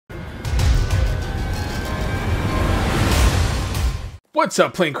What's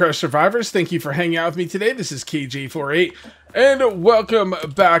up, Plane Crash Survivors? Thank you for hanging out with me today. This is KJ48, and welcome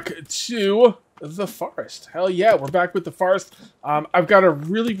back to the forest. Hell yeah, we're back with the forest. I've got a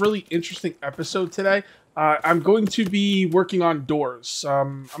really interesting episode today. I'm going to be working on doors.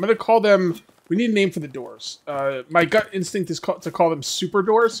 I'm going to call them... We need a name for the doors. My gut instinct is to call them super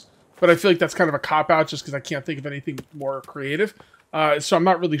doors, but I feel like that's kind of a cop-out just because I can't think of anything more creative. So I'm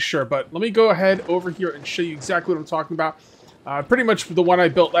not really sure, but let me go ahead over here and show you exactly what I'm talking about. Pretty much the one I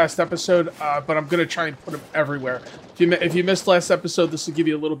built last episode, but I'm going to try and put them everywhere. If you missed last episode, this will give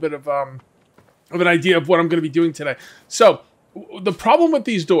you a little bit of an idea of what I'm going to be doing today. So, the problem with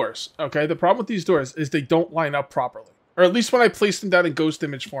these doors, okay, the problem with these doors is they don't line up properly. Or at least when I place them down in ghost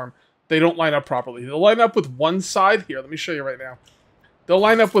image form, they don't line up properly. They'll line up with one side. Here, let me show you right now. They'll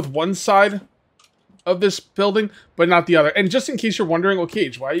line up with one side of this building, but not the other. And just in case you're wondering, well,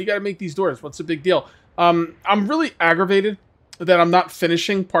 Cage, why you got to make these doors? What's the big deal? I'm really aggravated that I'm not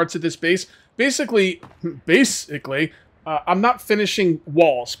finishing parts of this base. Basically, I'm not finishing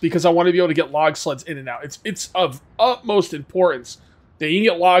walls because I want to be able to get log sleds in and out. It's of utmost importance that you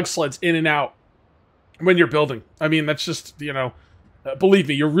can get log sleds in and out when you're building. I mean, that's just, you know, believe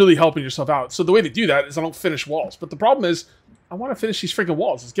me, you're really helping yourself out. So the way to do that is I don't finish walls. But the problem is, I want to finish these freaking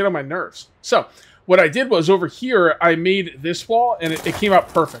walls. It's getting on my nerves. So what I did was over here, I made this wall, and it came out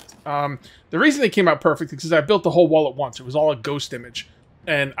perfect. The reason it came out perfect is because I built the whole wall at once. It was all a ghost image,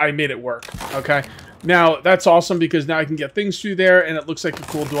 and I made it work, okay? Now, that's awesome because now I can get things through there, and it looks like a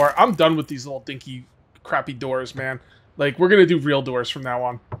cool door. I'm done with these little dinky, crappy doors, man. Like, we're going to do real doors from now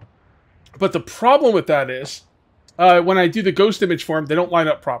on. But the problem with that is, when I do the ghost image form, they don't line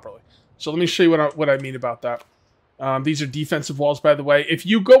up properly. So let me show you what I mean about that. These are defensive walls, by the way. If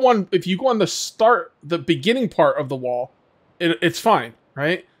you go on the beginning part of the wall, it's fine,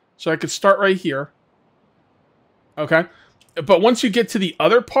 right? So I could start right here. Okay, but once you get to the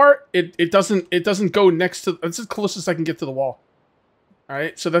other part, it doesn't go next to. That's as close as I can get to the wall. All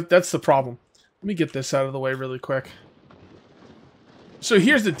right, so that's the problem. Let me get this out of the way really quick. So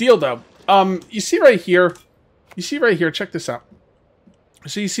here's the deal, though. You see right here. You see right here. Check this out.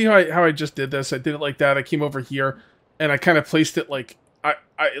 So you see how I just did this? I did it like that. I came over here and I kind of placed it like I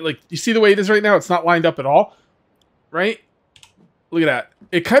like. You see the way it is right now? It's not lined up at all, right? Look at that.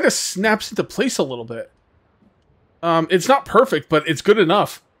 It kind of snaps into place a little bit. It's not perfect, but it's good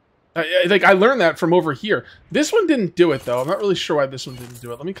enough. I learned that from over here. This one didn't do it, though. I'm not really sure why this one didn't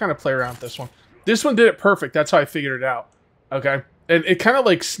do it. Let me kind of play around with this one. This one did it perfect. That's how I figured it out. Okay? And it kind of,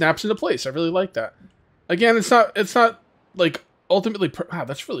 like, snaps into place. I really like that. Again, it's not like, ultimately... Wow,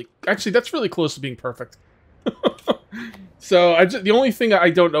 that's really... Actually, that's really close to being perfect. So, the only thing I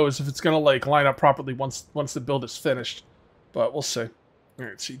don't know is if it's going to, like, line up properly once the build is finished. But we'll see.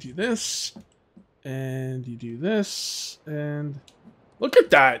 Alright, so you do this, and you do this, and... Look at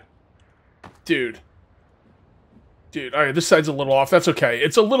that! Dude. Alright, this side's a little off. That's okay.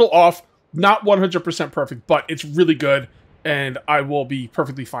 It's a little off, not 100% perfect, but it's really good, and I will be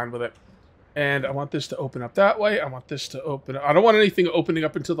perfectly fine with it. And I want this to open up that way. I want this to open up. I don't want anything opening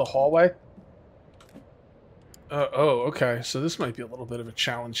up into the hallway. Oh, okay. So this might be a little bit of a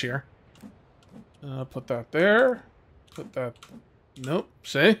challenge here. Put that there. Put that... Nope.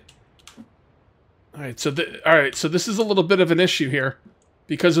 See? Alright, so this is a little bit of an issue here.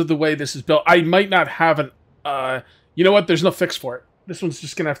 Because of the way this is built. I might not have an... you know what? There's no fix for it. This one's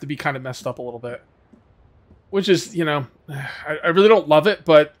just going to have to be kind of messed up a little bit. Which is, you know... I really don't love it,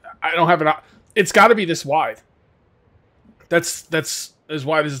 but I don't have an... It's got to be this wide. That's as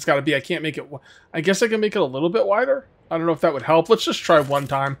wide as it's got to be. I can't make it... I guess I can make it a little bit wider. I don't know if that would help. Let's just try one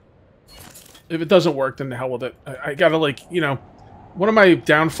time. If it doesn't work, then the hell with it. I gotta, like, you know... One of my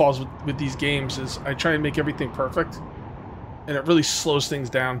downfalls with these games is I try and make everything perfect. And it really slows things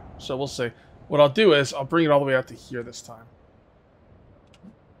down. So we'll see. What I'll do is, I'll bring it all the way out to here this time.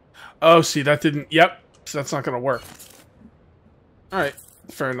 Oh, see, that didn't... Yep. So that's not gonna work. Alright.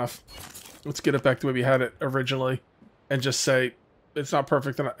 Fair enough. Let's get it back the way we had it originally. And just say, it's not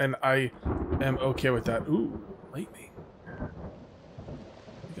perfect, and I am okay with that. Ooh, lightning.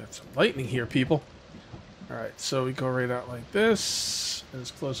 We got some lightning here, people. Alright, so we go right out like this. As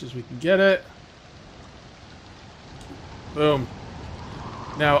close as we can get it. Boom.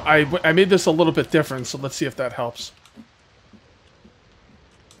 Now, I made this a little bit different, so let's see if that helps.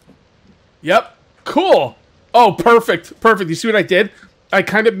 Yep. Cool! Oh, perfect. Perfect. You see what I did? I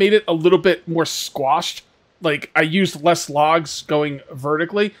kind of made it a little bit more squashed. Like, I used less logs going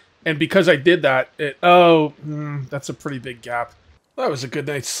vertically. And because I did that, that's a pretty big gap. That was a good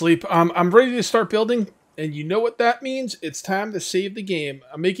night's sleep. I'm ready to start building. And you know what that means? It's time to save the game.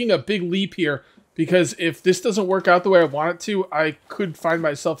 I'm making a big leap here Because if this doesn't work out the way I want it to, I could find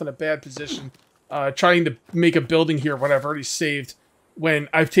myself in a bad position trying to make a building here, what I've already saved, when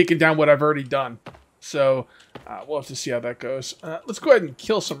I've taken down what I've already done. So we'll have to see how that goes. Let's go ahead and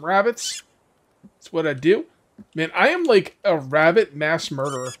kill some rabbits. That's what I do. Man, I am like a rabbit mass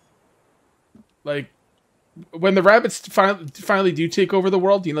murderer. Like, when the rabbits finally do take over the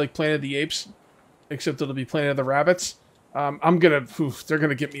world, you know, like Planet of the Apes, except it'll be Planet of the Rabbits, I'm gonna, they're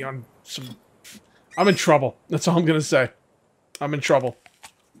gonna get me on some, I'm in trouble. That's all I'm gonna say. I'm in trouble.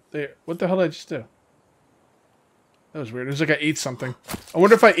 What the hell did I just do? That was weird. It was like I ate something. I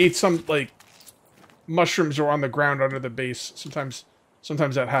wonder if I ate some, like, mushrooms or on the ground under the base. Sometimes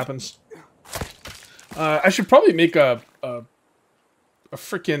that happens. I should probably make a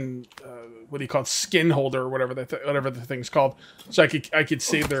freaking, what do you call it? Skin holder or whatever the thing's called. So I could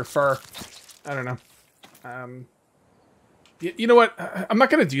save their fur. I don't know. You know what? I'm not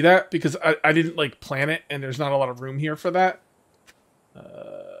going to do that because I didn't, like, plan it, and there's not a lot of room here for that. Yeah,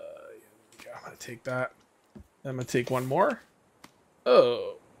 I'm going to take that. I'm going to take one more.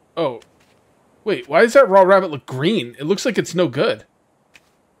 Oh. Wait, why does that raw rabbit look green? It looks like it's no good.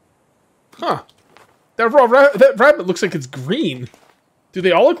 Huh. That rabbit looks like it's green. Do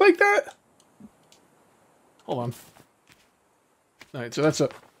they all look like that? Hold on. Alright, so that's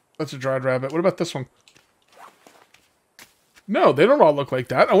a dried rabbit. What about this one? No, they don't all look like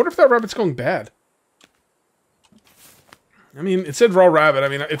that. I wonder if that rabbit's going bad. I mean, it said raw rabbit. I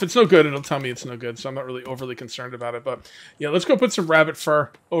mean, if it's no good, it'll tell me it's no good, so I'm not really overly concerned about it. But, yeah, let's go put some rabbit fur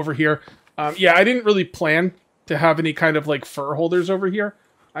over here. Yeah, I didn't really plan to have any kind of, like, fur holders over here.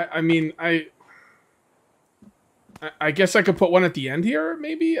 I mean, I guess I could put one at the end here,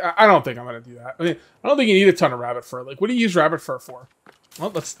 maybe? I don't think I'm going to do that. I mean, I don't think you need a ton of rabbit fur. Like, what do you use rabbit fur for?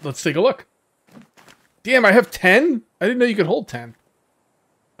 Well, let's take a look. Damn, I have 10? I didn't know you could hold 10.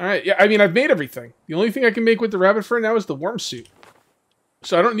 Alright, yeah, I mean, I've made everything. The only thing I can make with the rabbit fur now is the worm suit.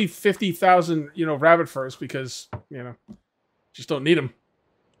 So I don't need 50,000, you know, rabbit furs because, you know, just don't need them.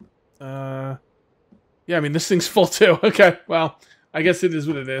 Yeah, I mean, this thing's full too. Okay, well, I guess it is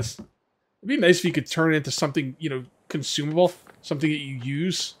what it is. It'd be nice if you could turn it into something, you know, consumable. Something that you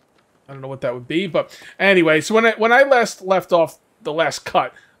use. I don't know what that would be, but anyway, so when I last left off the last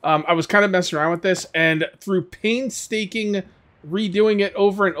cut, I was kind of messing around with this, and through painstaking redoing it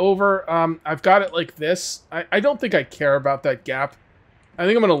over and over, I've got it like this. I don't think I care about that gap. I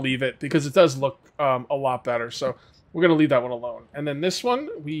think I'm going to leave it because it does look a lot better, so we're going to leave that one alone. And then this one,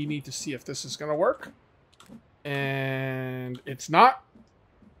 we need to see if this is going to work. And it's not.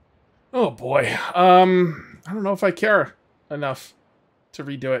 Oh boy. I don't know if I care enough to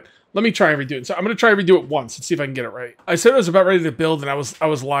redo it. Let me try and redo it. So I'm going to try and redo it once and see if I can get it right. I said I was about ready to build, and I was a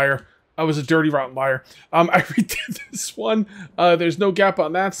liar. I was a dirty, rotten liar. I redid this one. There's no gap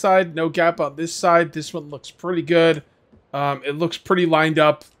on that side, no gap on this side. This one looks pretty good. It looks pretty lined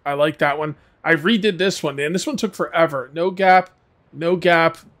up. I like that one. I redid this one, man. This one took forever. No gap,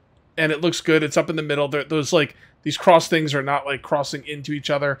 and it looks good. It's up in the middle. Those, like, these cross things are not, like, crossing into each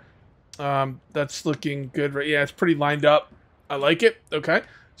other. That's looking good. Right? Yeah, it's pretty lined up. I like it. Okay.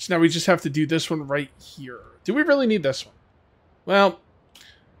 So now we just have to do this one right here. Do we really need this one? Well,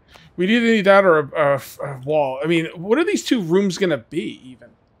 we either need that or a wall. I mean, what are these two rooms going to be, even?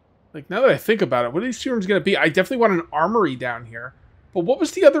 Like, now that I think about it, what are these two rooms going to be? I definitely want an armory down here. But what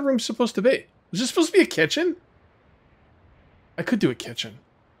was the other room supposed to be? Was this supposed to be a kitchen? I could do a kitchen.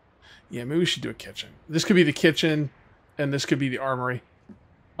 Yeah, maybe we should do a kitchen. This could be the kitchen, and this could be the armory.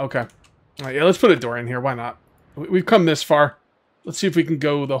 Okay. All right, yeah, let's put a door in here. Why not? We've come this far. Let's see if we can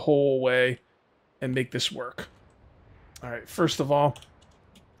go the whole way and make this work. All right, first of all,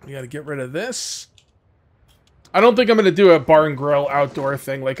 we got to get rid of this. I don't think I'm going to do a bar and grill outdoor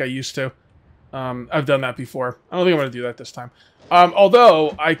thing like I used to. I've done that before. I don't think I'm going to do that this time.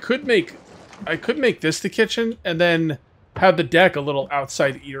 Although, I could make this the kitchen and then have the deck a little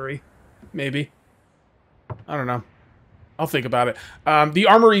outside eatery. Maybe. I don't know. I'll think about it. The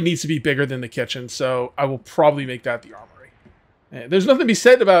armory needs to be bigger than the kitchen, so I will probably make that the armory. There's nothing to be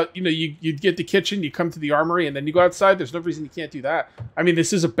said about, you know, you get the kitchen, you come to the armory, and then you go outside. There's no reason you can't do that. I mean,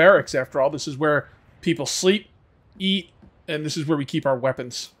 this is a barracks, after all. This is where people sleep, eat, and this is where we keep our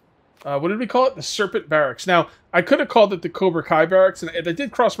weapons. What did we call it? The Serpent Barracks. Now, I could have called it the Cobra Kai Barracks, and that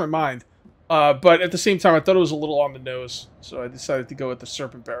did cross my mind. But at the same time, I thought it was a little on the nose, so I decided to go with the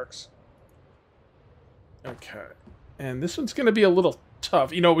Serpent Barracks. Okay. And this one's going to be a little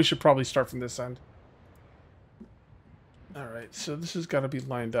tough. You know, we should probably start from this end. Alright, so this has got to be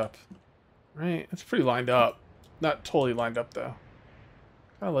lined up. Right? It's pretty lined up. Not totally lined up, though.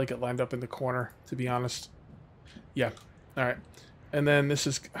 I like it lined up in the corner, to be honest. Yeah. Alright. And then this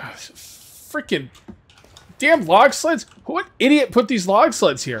is... freaking damn log sleds. What idiot put these log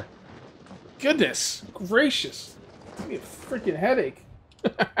sleds here? Goodness gracious. Give me a freaking headache.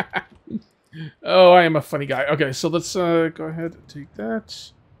 Oh, I am a funny guy. Okay, so let's go ahead and take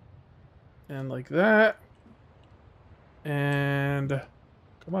that. And like that. And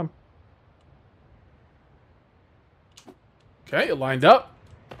come on. Okay, it lined up.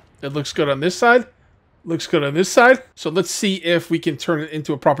 It looks good on this side. Looks good on this side. So let's see if we can turn it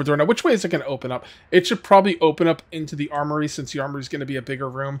into a proper door. Now, which way is it going to open up? It should probably open up into the armory since the armory is going to be a bigger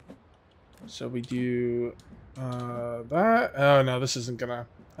room. So we do that. Oh, no, this isn't going to...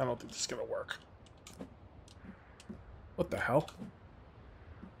 I don't think this is going to work. What the hell?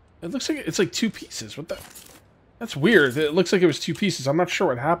 It looks like it's like two pieces. What the... That's weird. It looks like it was two pieces. I'm not sure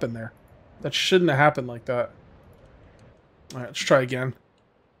what happened there. That shouldn't have happened like that. All right, let's try again.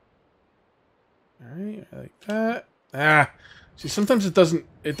 All right, like that. Ah, see, sometimes it doesn't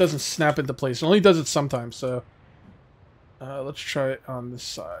snap into place. It only does it sometimes. So let's try it on this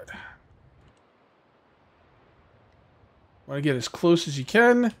side. Want to get as close as you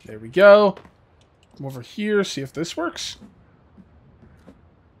can. There we go. Come over here, see if this works.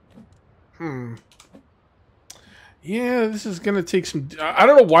 Yeah, this is gonna take some. I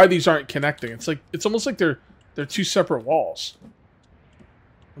don't know why these aren't connecting. It's almost like they're two separate walls.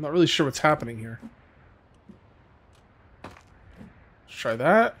 I'm not really sure what's happening here. Let's try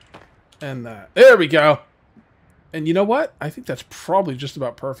that and that. There we go. And you know what? I think that's probably just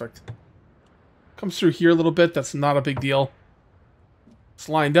about perfect. Comes through here a little bit. That's not a big deal. It's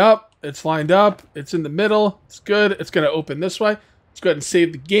lined up. It's lined up. It's in the middle. It's good. It's going to open this way. Let's go ahead and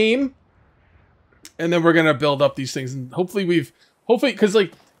save the game. And then we're going to build up these things. And hopefully, because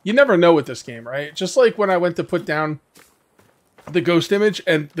like, you never know with this game, right? Just like when I went to put down the ghost image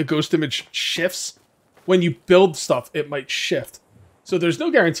and the ghost image shifts. When you build stuff, it might shift. So there's no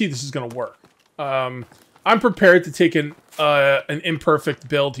guarantee this is going to work. I'm prepared to take an imperfect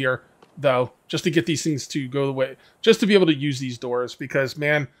build here, though, just to get these things to go the way, just to be able to use these doors, because,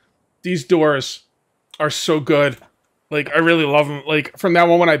 man, these doors are so good. Like, I really love them. Like, from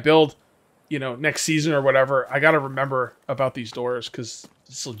now on, when I build, you know, next season or whatever, I got to remember about these doors, because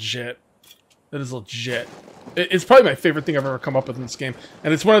it's legit. It is legit. It's probably my favorite thing I've ever come up with in this game,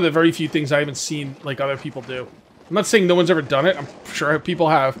 and it's one of the very few things I haven't seen, like, other people do. I'm not saying no one's ever done it. I'm sure people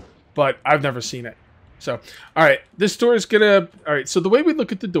have, but I've never seen it. So, all right, this door is gonna... All right, so the way we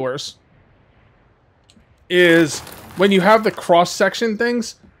look at the doors is when you have the cross-section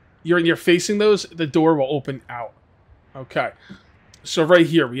things, you're facing those, the door will open out. Okay. So right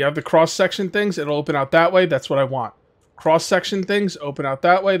here, we have the cross-section things. It'll open out that way. That's what I want. Cross-section things, open out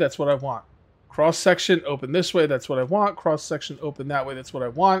that way. That's what I want. Cross-section, open this way. That's what I want. Cross-section, open that way. That's what I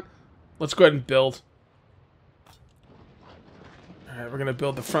want. Let's go ahead and build. Alright, we're going to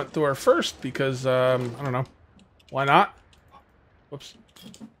build the front door first because, I don't know. Why not? Whoops.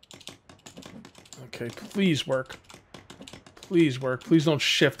 Okay, please work. Please work. Please don't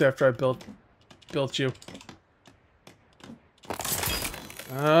shift after I built you.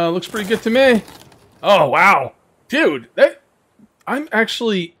 Looks pretty good to me. Oh, wow. Dude, I'm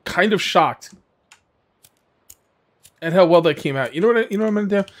actually kind of shocked at how well that came out. You know what I'm going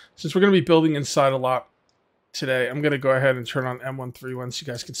to do? Since we're going to be building inside a lot today, I'm going to go ahead and turn on M131 so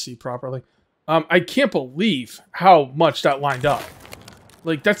you guys can see properly. I can't believe how much that lined up.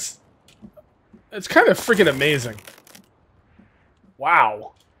 Like, it's kind of freaking amazing.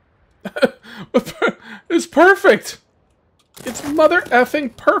 Wow. It's perfect. It's mother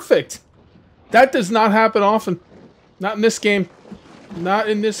effing perfect. That does not happen often. Not in this game. Not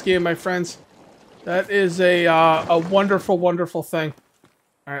in this game, my friends. That is a wonderful, wonderful thing.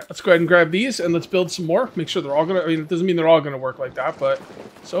 All right, let's go ahead and grab these and let's build some more. Make sure they're all gonna. I mean, it doesn't mean they're all gonna work like that, but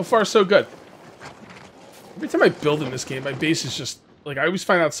so far so good. Every time I build in this game, my base is just like I always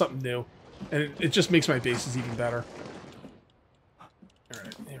find out something new, and it just makes my bases even better. All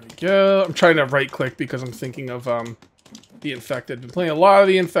right, there we go. I'm trying to right-click because I'm thinking of the infected. Been playing a lot of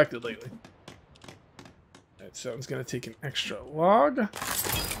the infected lately. All right, so I'm just gonna take an extra log.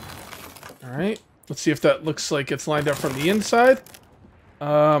 All right, let's see if that looks like it's lined up from the inside.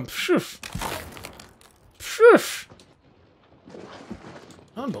 Pshoof. Pshoof.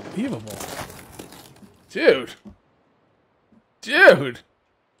 Unbelievable. Dude. Dude.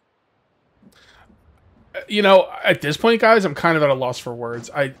 You know, at this point, guys, I'm kind of at a loss for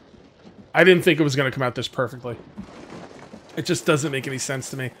words. I didn't think it was going to come out this perfectly. It just doesn't make any sense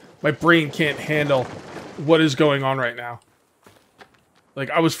to me. My brain can't handle what is going on right now.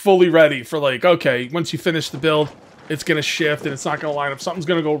 Like, I was fully ready for, like, okay, once you finish the build, it's going to shift and it's not going to line up. Something's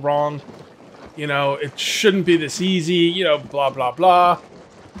going to go wrong. You know, it shouldn't be this easy, you know, blah, blah, blah.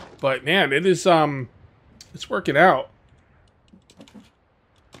 But man, it is it's working out.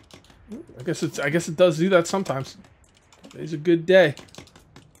 I guess it does do that sometimes. Today's a good day.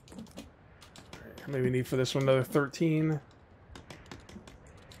 Right, maybe we need for this one another 13.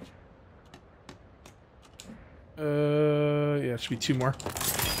 Yeah, it should be 2 more.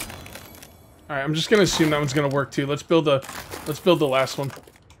 All right, I'm just gonna assume that one's gonna work too. Let's build the last one.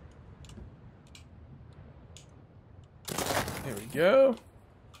 There we go.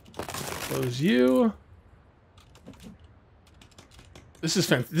 Close you. This is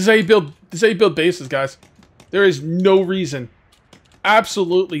fantastic. This is how you build. This is how you build bases, guys. There is no reason,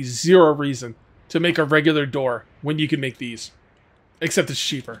 absolutely zero reason, to make a regular door when you can make these. Except it's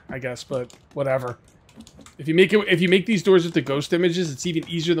cheaper, I guess. But whatever. If you make these doors with the ghost images, it's even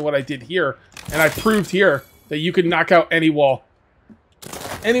easier than what I did here. And I proved here that you can knock out any wall,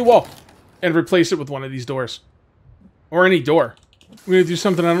 and replace it with one of these doors, or any door. We're gonna do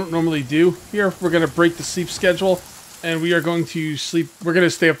something I don't normally do here. We're gonna break the sleep schedule. And we are going to sleep. We're going to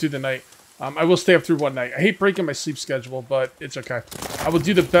stay up through the night. I will stay up through one night. I hate breaking my sleep schedule, but it's okay. I will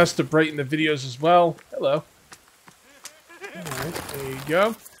do the best to brighten the videos as well. Hello. Alright, there you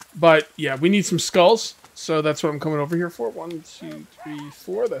go. But, yeah, we need some skulls. So that's what I'm coming over here for. 1, 2, 3,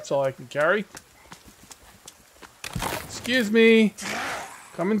 4. That's all I can carry. Excuse me.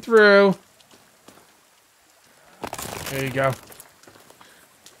 Coming through. There you go.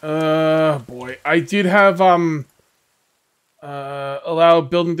 Boy. I did have, allow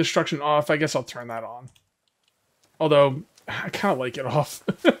building destruction off. I guess I'll turn that on. Although, I kind of like it off.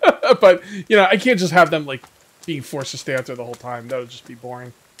 But, you know, I can't just have them, like, being forced to stay out there the whole time. That would just be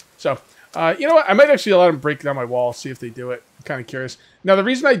boring. So, you know what? I might actually allow them to break down my wall, see if they do it. I'm kind of curious. Now, the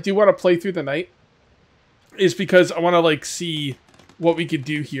reason I do want to play through the night is because I want to, like, see what we could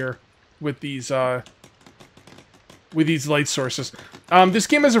do here with these light sources. This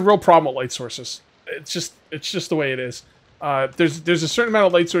game has a real problem with light sources. It's just the way it is. There's a certain amount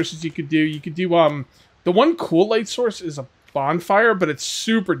of light sources you could do. You could do, the one cool light source is a bonfire, but it's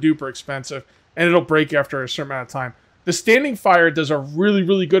super duper expensive, and it'll break after a certain amount of time. The standing fire does a really,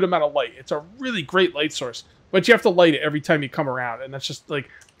 really good amount of light. It's a really great light source, but you have to light it every time you come around, and that's just,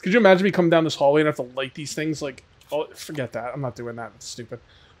 like, could you imagine me coming down this hallway and have to light these things? Like, oh, forget that. I'm not doing that. It's stupid.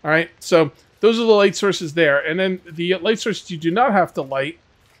 All right, so those are the light sources there, and then the light sources you do not have to light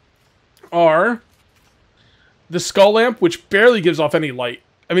are the skull lamp, which barely gives off any light.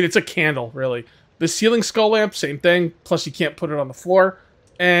 I mean, it's a candle, really. The ceiling skull lamp, same thing. Plus, you can't put it on the floor.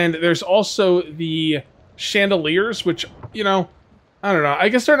 And there's also the chandeliers, which, you know, I don't know. I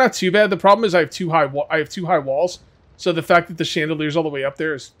guess they're not too bad. The problem is I have two high walls. So the fact that the chandelier's all the way up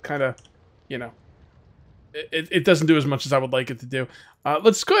there is kind of, you know, it doesn't do as much as I would like it to do.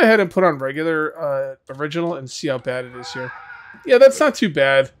 Let's go ahead and put on regular original and see how bad it is here. Yeah, that's not too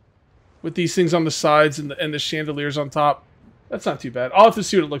bad. With these things on the sides and the chandeliers on top. That's not too bad. I'll have to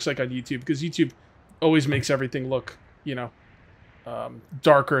see what it looks like on YouTube, because YouTube always makes everything look, you know,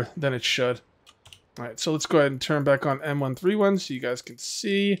 darker than it should. Alright, so let's go ahead and turn back on M131 so you guys can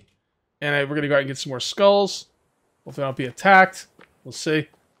see. And we're going to go ahead and get some more skulls. Hopefully I don't be attacked. We'll see.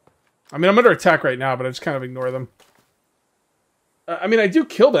 I mean, I'm under attack right now, but I just kind of ignore them. I mean, I do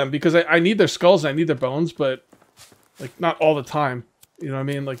kill them because I need their skulls and I need their bones, but, like, not all the time. You know what I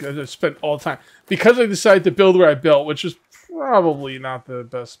mean? Like, I just spent all the time. Because I decided to build where I built, which is probably not the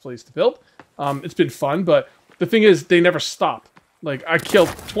best place to build. It's been fun, but the thing is, they never stop. Like, I killed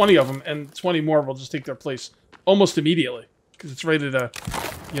 20 of them, and 20 more will just take their place almost immediately. Because it's right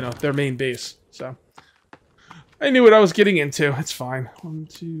at, you know, their main base. So, I knew what I was getting into. It's fine. 1,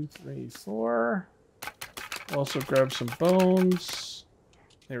 2, 3, 4. Also grab some bones.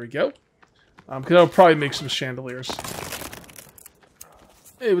 There we go. Because I'll probably make some chandeliers.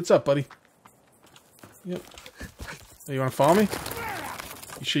 Hey, what's up, buddy? Yep. Oh, you want to follow me?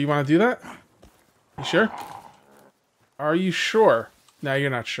 You sure you want to do that? You sure? Are you sure? No,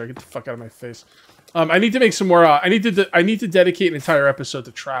 you're not sure. Get the fuck out of my face. I need to make some more. I need to dedicate an entire episode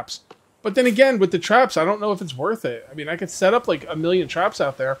to traps. But then again, with the traps, I don't know if it's worth it. I mean, I could set up like 1,000,000 traps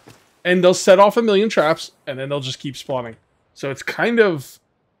out there, and they'll set off 1,000,000 traps, and then they'll just keep spawning. So it's kind of,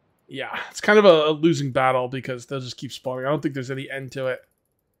 yeah, it's kind of a losing battle because they'll just keep spawning. I don't think there's any end to it.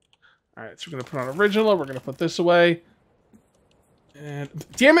 All right, so we're going to put on original. We're going to put this away. And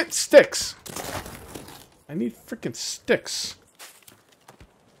damn it, sticks. I need freaking sticks.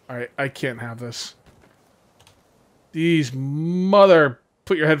 All right, I can't have this. These mother...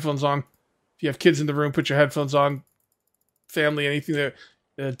 Put your headphones on. If you have kids in the room, put your headphones on. Family, anything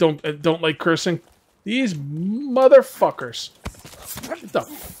that don't like cursing. These motherfuckers. Get the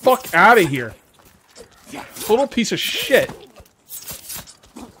fuck out of here. Total piece of shit.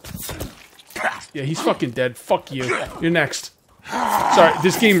 Yeah, he's fucking dead. Fuck you. You're next. Sorry,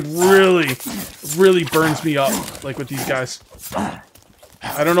 this game really burns me up, like with these guys.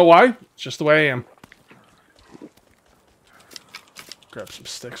 I don't know why. It's just the way I am. Grab some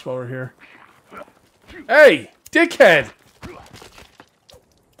sticks while we're here. Hey, dickhead!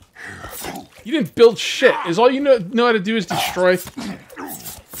 You didn't build shit. Is all you know how to do is destroy?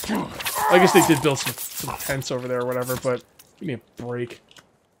 I guess they did build some tents over there or whatever, but give me a break.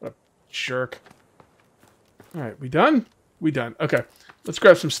 What a jerk. Alright, we done? We done. Okay. Let's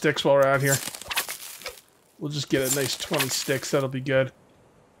grab some sticks while we're out here. We'll just get a nice 20 sticks. That'll be good.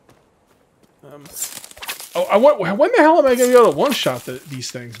 When the hell am I going to be able to one-shot these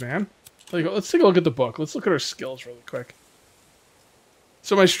things, man? Like, let's take a look at the book. Let's look at our skills really quick.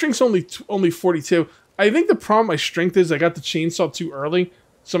 So my strength's only 42. I think the problem with my strength is I got the chainsaw too early,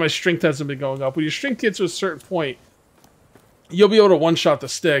 so my strength hasn't been going up. When your strength gets to a certain point, you'll be able to one-shot the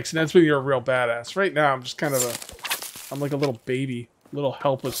sticks, and that's when you're a real badass. Right now, I'm just kind of I'm like a little baby. Little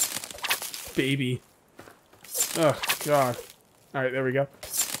helpless baby. Oh, God. Alright, there we go.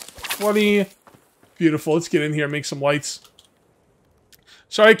 20. Beautiful. Let's get in here and make some lights.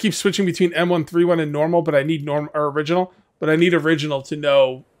 Sorry I keep switching between M131 and normal, but I need original. But I need original to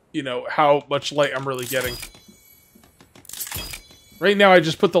know, you know, how much light I'm really getting. Right now, I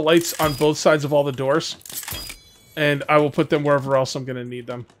just put the lights on both sides of all the doors. And I will put them wherever else I'm going to need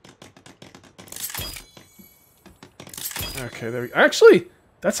them. Okay, there we go. Actually,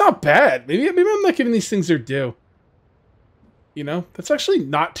 that's not bad. Maybe I'm not giving these things their due. You know, that's actually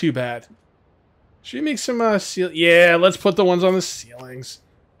not too bad. Should we make some seal? Yeah, let's put the ones on the ceilings.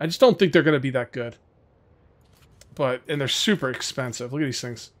 I just don't think they're going to be that good. And they're super expensive. Look at these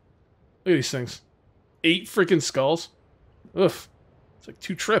things. Look at these things. 8 freaking skulls. Oof. It's like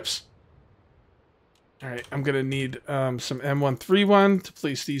 2 trips. Alright, I'm going to need some M131 to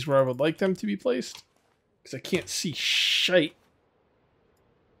place these where I would like them to be placed. Because I can't see shite.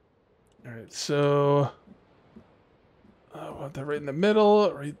 Alright, so... I want that right in the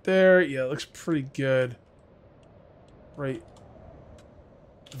middle, right there. Yeah, it looks pretty good. Right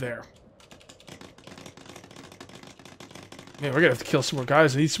there. Man, we're gonna have to kill some more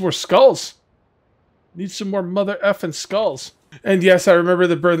guys. I need some more skulls. Need some more mother effing skulls. And yes, I remember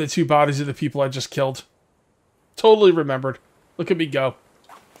to burn the 2 bodies of the people I just killed. Totally remembered. Look at me go.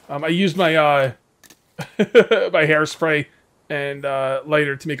 I used my my hairspray and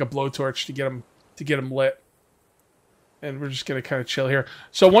lighter to make a blowtorch to get them lit. And we're just gonna kind of chill here.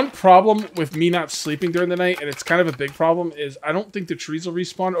 So one problem with me not sleeping during the night, and it's kind of a big problem, is I don't think the trees will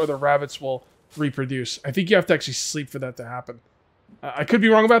respawn or the rabbits will reproduce. I think you have to actually sleep for that to happen. I could be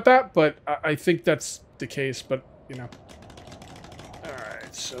wrong about that, but I think that's the case. But you know. All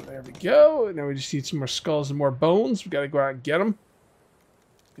right, so there we go. And now we just need some more skulls and more bones. We gotta go out and get them.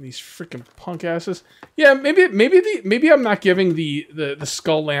 And these freaking punk asses. Yeah, maybe I'm not giving the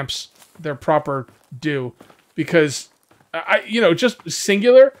skull lamps their proper due, because you know, just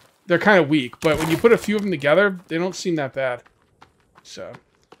singular, they're kind of weak. But when you put a few of them together, they don't seem that bad. So,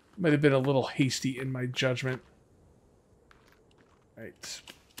 might have been a little hasty in my judgment. Right.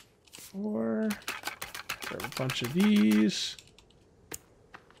 4. Grab a bunch of these.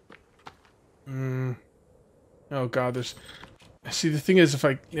 Oh god, there's... See, the thing is,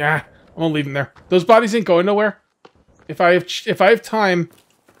 I'm gonna leave them there. Those bodies ain't going nowhere. If I have time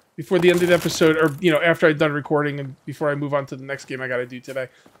before the end of the episode, or you know, after I'm done recording and before I move on to the next game I gotta do today,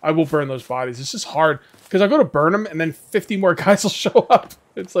 I will burn those bodies. It's just hard because I go to burn them and then 50 more guys will show up.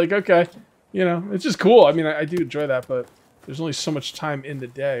 It's like, okay, you know, it's just cool. I mean, I do enjoy that, but there's only so much time in the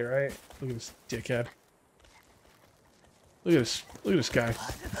day, right? Look at this dickhead. Look at this guy.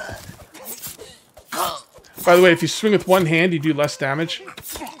 By the way, if you swing with one hand, you do less damage.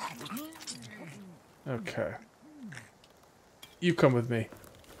 Okay. You come with me.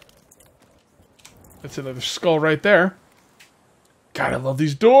 That's another skull right there. God, I love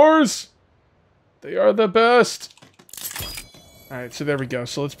these doors! They are the best! Alright, so there we go.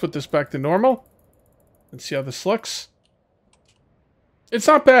 So let's put this back to normal. And see how this looks. It's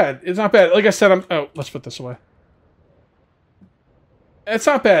not bad. It's not bad. Like I said, oh, let's put this away. It's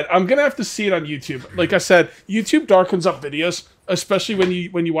not bad. I'm gonna have to see it on YouTube. Like I said, YouTube darkens up videos, especially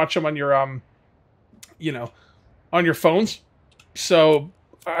when you watch them on your you know, on your phones. So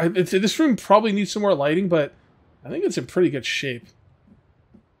this room probably needs some more lighting, but I think it's in pretty good shape.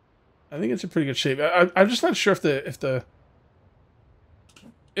 I'm just not sure if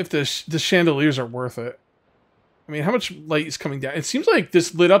the chandeliers are worth it. I mean, how much light is coming down? It seems like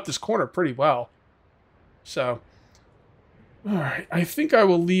this lit up this corner pretty well. So. Alright, I think I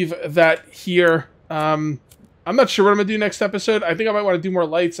will leave that here. I'm not sure what I'm going to do next episode. I think I might want to do more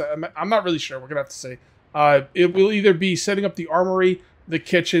lights. I'm not really sure. We're going to have to see. It will either be setting up the armory, the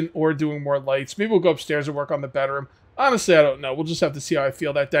kitchen, or doing more lights. Maybe we'll go upstairs and work on the bedroom. Honestly, I don't know. We'll just have to see how I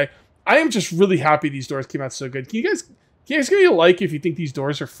feel that day. I am just really happy these doors came out so good. Can you guys give me a like if you think these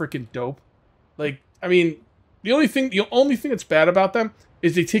doors are freaking dope? Like, I mean, the only thing that's bad about them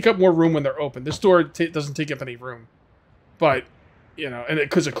is they take up more room when they're open. This door doesn't take up any room. But, you know, and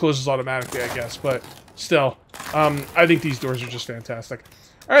because it closes automatically, I guess. But still, I think these doors are just fantastic.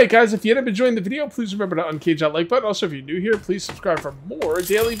 Alright, guys, if you ended up enjoying the video, please remember to uncage that like button. Also, if you're new here, please subscribe for more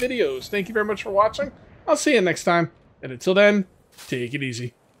daily videos. Thank you very much for watching. I'll see you next time. And until then, take it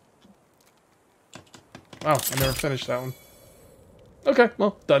easy. Wow, I never finished that one. Okay,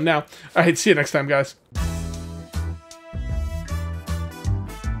 well, done now. Alright, see you next time, guys.